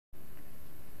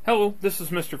Hello, this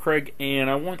is Mr. Craig, and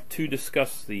I want to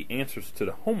discuss the answers to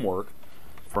the homework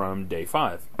from day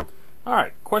 5.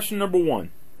 Alright, question number 1.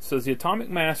 It says the atomic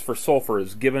mass for sulfur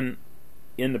is given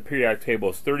in the periodic table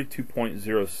as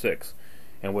 32.06,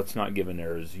 and what's not given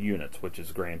there is units, which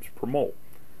is grams per mole.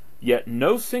 Yet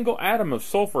no single atom of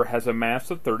sulfur has a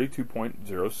mass of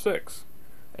 32.06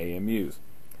 AMUs.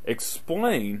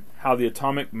 Explain how the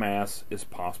atomic mass is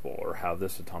possible, or how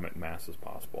this atomic mass is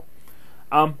possible.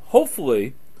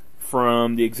 Hopefully,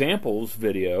 from the examples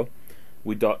video,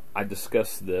 I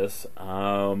discussed this,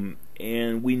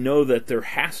 and we know that there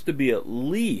has to be at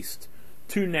least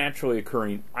 2 naturally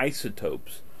occurring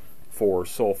isotopes for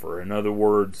sulfur. In other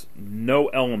words, no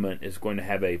element is going to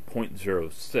have a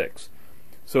 0.06.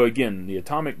 So again, the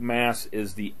atomic mass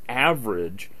is the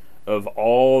average of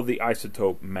all the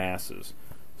isotope masses.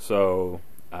 So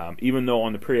even though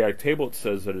on the periodic table it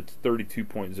says that it's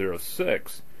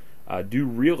 32.06, do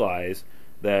realize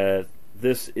that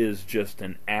this is just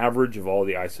an average of all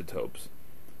the isotopes.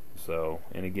 So,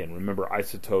 and again, remember,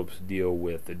 isotopes deal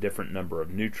with a different number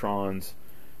of neutrons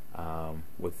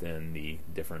within the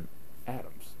different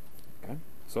atoms. Okay,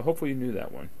 so hopefully you knew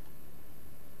that one.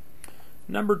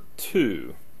 Number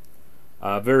 2,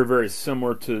 very, very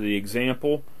similar to the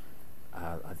example.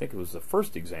 I think it was the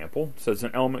first example. It says an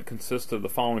element consists of the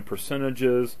following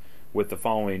percentages with the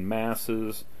following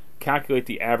masses. Calculate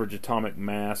the average atomic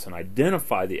mass and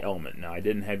identify the element. Now, I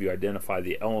didn't have you identify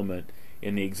the element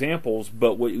in the examples,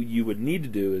 but what you would need to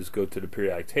do is go to the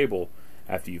periodic table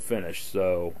after you finish.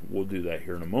 So we'll do that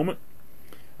here in a moment.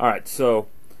 Alright, so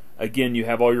again, you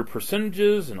have all your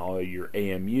percentages and all your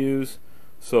AMUs.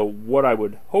 So what I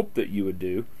would hope that you would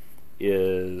do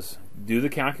is do the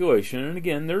calculation. And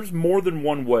again, there's more than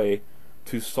one way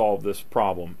to solve this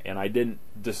problem, and I didn't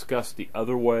discuss the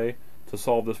other way to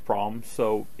solve this problem.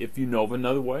 So if you know of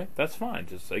another way, that's fine.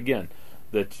 Just again,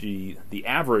 that the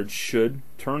average should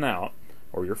turn out,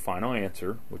 or your final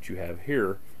answer, which you have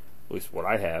here, at least what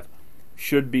I have,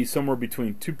 should be somewhere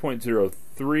between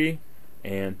 2.03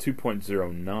 and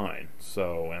 2.09.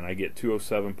 So, and I get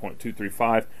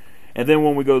 207.235. And then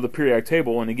when we go to the periodic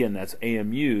table, and again, that's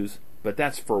AMUs, but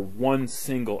that's for one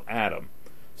single atom.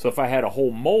 So if I had a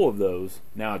whole mole of those,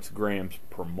 now it's grams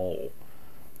per mole.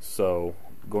 So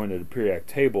going to the periodic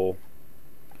table,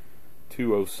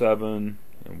 207,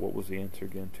 and what was the answer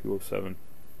again?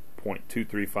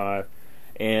 207.235,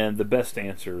 and the best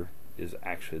answer is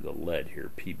actually the lead here,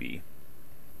 Pb.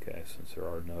 Okay, since there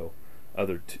are no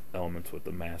other elements with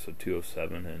the mass of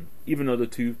 207, and even though the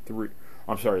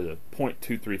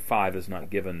 0.235 is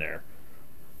not given there,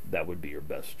 that would be your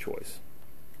best choice.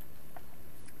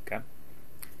 Okay.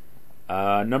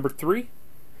 Number 3.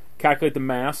 Calculate the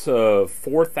mass of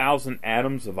 4,000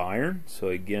 atoms of iron. So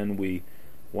again, we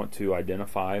want to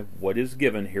identify what is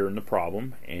given here in the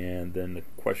problem, and then the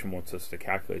question wants us to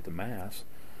calculate the mass.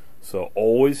 So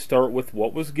always start with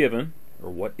what was given,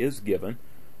 or what is given.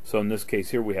 So in this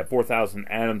case here we have 4,000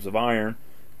 atoms of iron.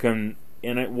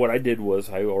 What I did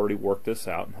was I already worked this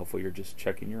out, and hopefully you're just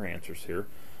checking your answers here.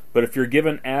 But if you're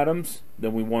given atoms,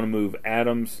 then we want to move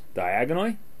atoms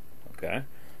diagonally. Okay.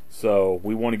 So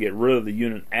we want to get rid of the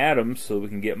unit atoms so we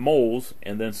can get moles,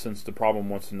 and then since the problem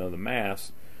wants to know the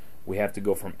mass, we have to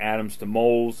go from atoms to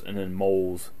moles, and then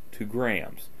moles to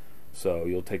grams. So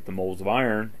you'll take the moles of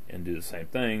iron and do the same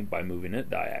thing by moving it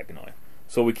diagonally.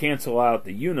 So we cancel out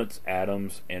the units,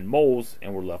 atoms, and moles,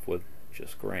 and we're left with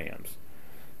just grams.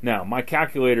 Now, my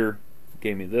calculator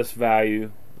gave me this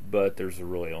value, but there's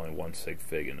really only one sig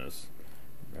fig in this.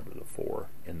 Remember the 4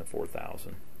 in the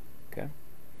 4,000. Okay?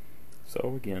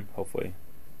 So again, hopefully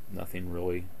nothing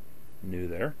really new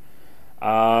there.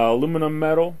 Aluminum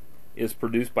metal is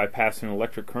produced by passing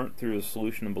electric current through a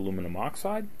solution of aluminum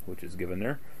oxide, which is given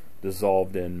there,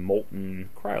 dissolved in molten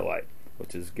cryolite,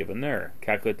 which is given there.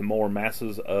 Calculate the molar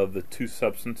masses of the 2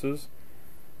 substances.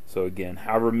 So again,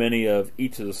 however many of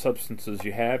each of the substances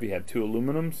you have 2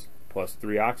 aluminums plus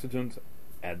 3 oxygens,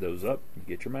 add those up, you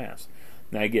get your mass.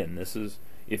 Now again, this is,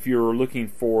 if you're looking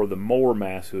for the molar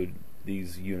mass,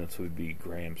 these units would be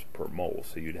grams per mole,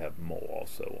 so you'd have mole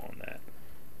also on that.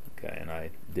 Okay, and I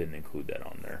didn't include that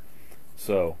on there.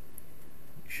 So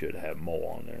you should have mole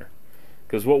on there.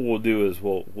 Because what we'll do is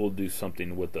we'll do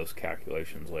something with those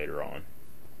calculations later on.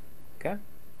 Okay?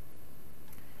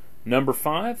 Number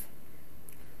 5.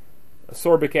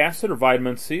 Ascorbic acid, or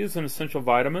vitamin C, is an essential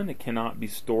vitamin. It cannot be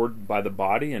stored by the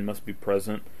body and must be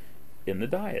present in the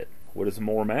diet. What is the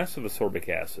molar mass of ascorbic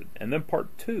acid? And then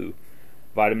part 2.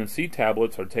 Vitamin C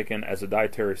tablets are taken as a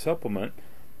dietary supplement.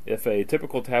 If a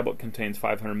typical tablet contains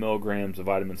 500 milligrams of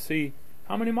vitamin C,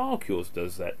 how many molecules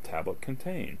does that tablet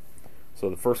contain? So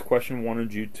the first question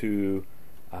wanted you to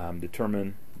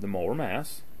determine the molar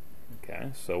mass.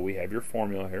 Okay, so we have your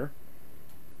formula here.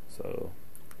 So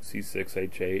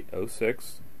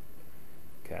C6H8O6.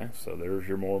 Okay, so there's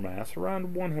your molar mass,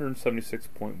 around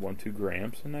 176.12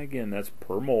 grams, and again, that's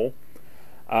per mole.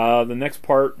 The next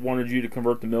part wanted you to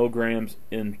convert the milligrams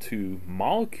into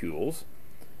molecules.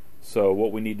 So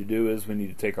what we need to do is we need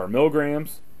to take our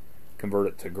milligrams, convert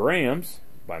it to grams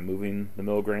by moving the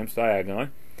milligrams diagonally.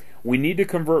 We need to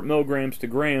convert milligrams to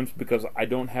grams because I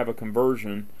don't have a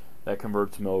conversion that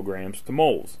converts milligrams to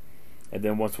moles. And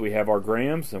then once we have our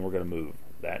grams, then we're going to move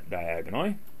that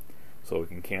diagonally so we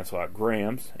can cancel out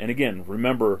grams. And again,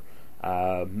 remember,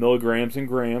 milligrams and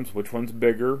grams, which one's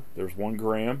bigger? There's 1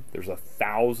 gram. There's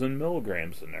 1,000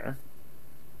 milligrams in there.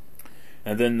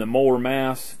 And then the molar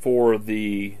mass for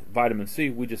the vitamin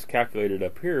C, we just calculated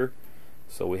up here.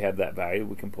 So we have that value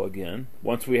we can plug in.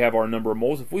 Once we have our number of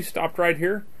moles, if we stopped right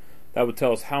here, that would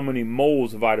tell us how many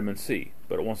moles of vitamin C.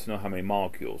 But it wants to know how many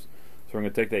molecules. So we're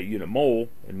going to take that unit mole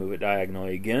and move it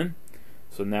diagonally again.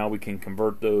 So now we can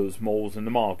convert those moles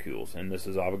into molecules. And this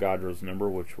is Avogadro's number,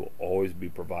 which will always be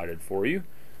provided for you.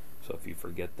 So if you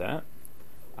forget that.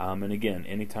 And again,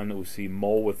 anytime that we see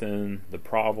mole within the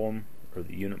problem, or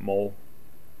the unit mole,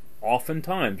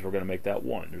 oftentimes we're going to make that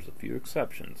 1. There's a few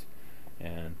exceptions.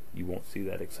 And you won't see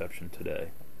that exception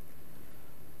today.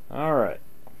 Alright.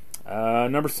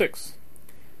 Number 6.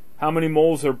 How many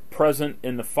moles are present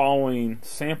in the following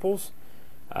samples?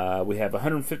 We have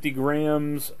 150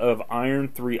 grams of iron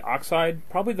 3 oxide.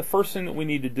 Probably the first thing that we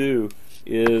need to do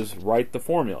is write the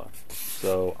formula.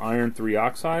 So iron 3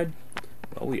 oxide,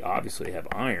 well, we obviously have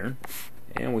iron,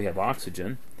 and we have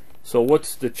oxygen. So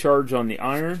what's the charge on the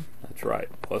iron? That's right,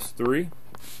 +3,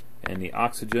 and the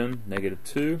oxygen,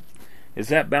 -2. Is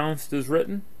that balanced as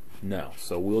written? No.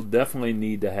 So we'll definitely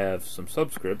need to have some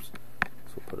subscripts.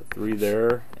 So we'll put a 3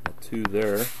 there and a 2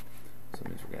 there. So that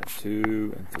means we're going to have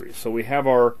 2 and 3. So we have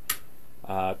our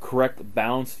correct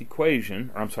balanced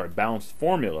equation, or I'm sorry, balanced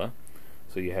formula.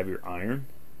 So you have your iron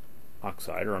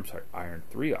oxide, or I'm sorry, iron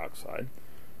 3 oxide.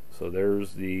 So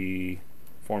there's the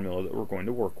formula that we're going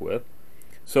to work with.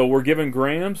 So we're given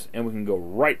grams, and we can go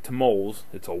right to moles.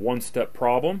 It's a one-step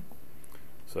problem.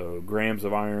 So grams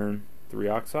of iron 3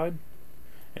 oxide.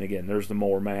 And again, there's the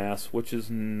molar mass, which has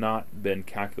not been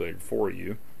calculated for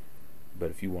you. But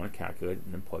if you want to calculate it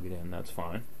and then plug it in, that's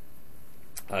fine.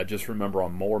 Just remember,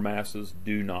 on molar masses,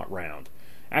 do not round.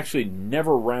 Actually,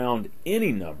 never round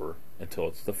any number until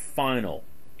it's the final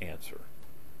answer.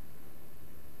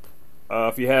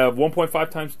 If you have 1.5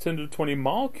 times 10 to the 20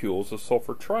 molecules of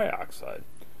sulfur trioxide.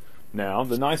 Now,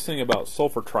 the nice thing about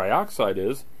sulfur trioxide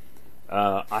is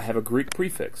I have a Greek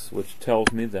prefix, which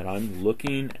tells me that I'm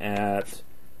looking at,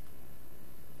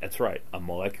 that's right, a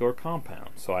molecular compound.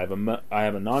 So I have a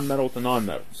nonmetal with a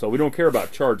nonmetal. So we don't care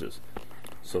about charges.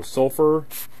 So sulfur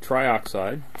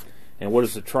trioxide. And what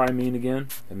does the tri mean again?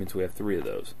 That means we have 3 of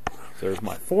those. So there's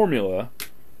my formula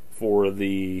for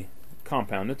the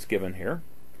compound that's given here.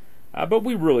 But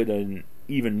we really didn't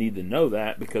even need to know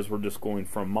that because we're just going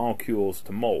from molecules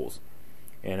to moles.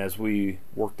 And as we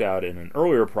worked out in an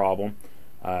earlier problem,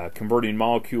 converting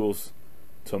molecules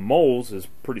to moles is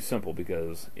pretty simple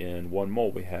because in 1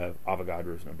 mole we have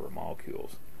Avogadro's number of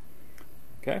molecules.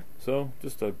 Okay, so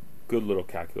just a good little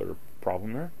calculator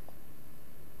problem there.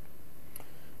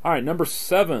 Alright, number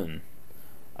 7.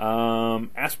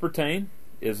 Aspartame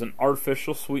is an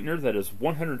artificial sweetener that is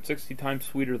 160 times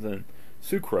sweeter than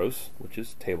sucrose, which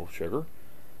is table sugar,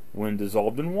 when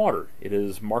dissolved in water. It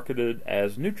is marketed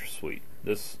as NutraSweet.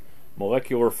 This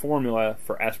molecular formula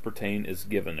for aspartame is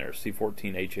given there,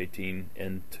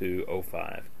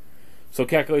 C14H18N2O5. So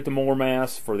calculate the molar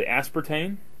mass for the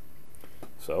aspartame.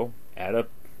 So add up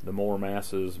the molar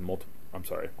masses.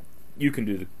 You can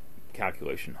do the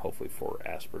calculation hopefully for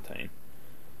aspartame.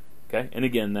 Okay, and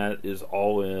again, that is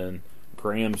all in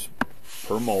grams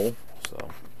per mole. So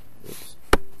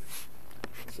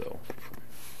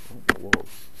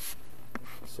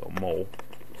mole.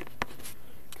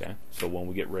 Okay, so when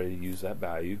we get ready to use that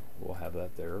value, we'll have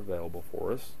that there available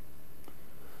for us.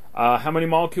 How many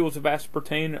molecules of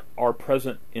aspartame are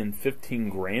present in 15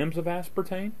 grams of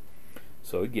aspartame?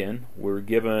 So again, we're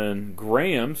given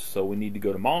grams, so we need to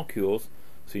go to molecules.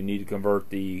 So you need to convert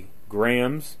the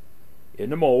grams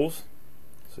into moles.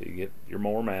 So you get your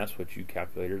molar mass, which you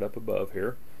calculated up above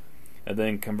here. And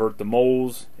then convert the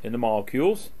moles into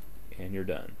molecules, and you're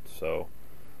done. So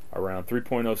around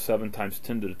 3.07 times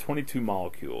 10 to the 22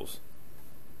 molecules.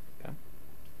 Okay.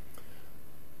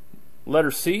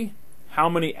 Letter C, how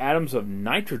many atoms of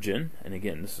nitrogen, and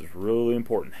again, this is really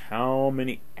important, how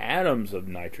many atoms of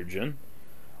nitrogen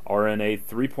are in a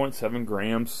 3.7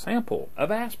 gram sample of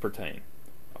aspartame?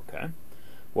 Okay.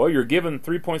 Well, you're given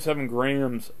 3.7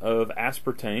 grams of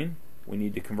aspartame. We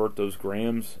need to convert those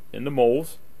grams into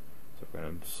moles. So we're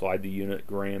going to slide the unit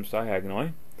grams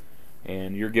diagonally.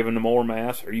 And you're given the molar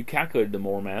mass, or you calculated the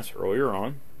molar mass earlier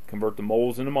on. Convert the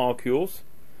moles into molecules.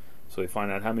 So we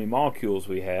find out how many molecules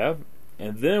we have.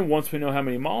 And then once we know how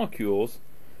many molecules,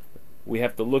 we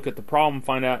have to look at the problem,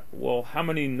 find out, well, how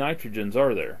many nitrogens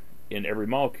are there in every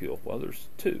molecule? Well, there's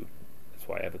 2. That's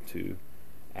why I have 2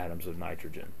 atoms of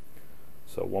nitrogen.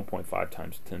 So 1.5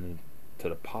 times 10 to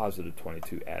the positive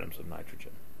 22 atoms of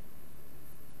nitrogen.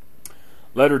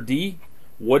 Letter D,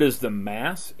 what is the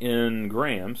mass in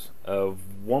grams of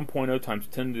 1.0 times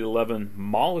 10 to the 11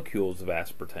 molecules of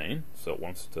aspartame? So it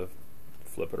wants to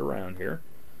flip it around here.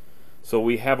 So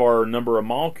we have our number of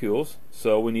molecules,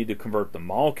 so we need to convert the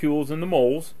molecules into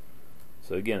moles.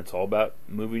 So again, it's all about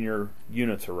moving your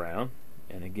units around.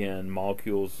 And again,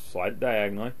 molecules slide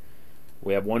diagonally.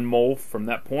 We have 1 mole from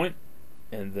that point,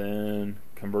 and then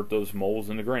convert those moles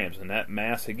into grams. And that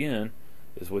mass, again,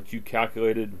 is what you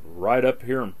calculated right up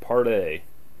here in part A.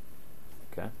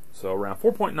 Okay, so around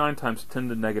 4.9 times 10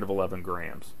 to negative 11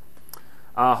 grams.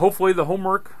 Hopefully the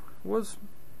homework was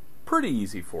pretty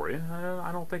easy for you.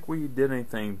 I don't think we did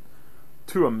anything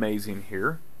too amazing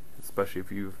here, especially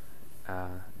if you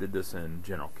did this in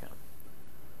general chem.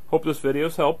 Hope this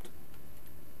video's helped.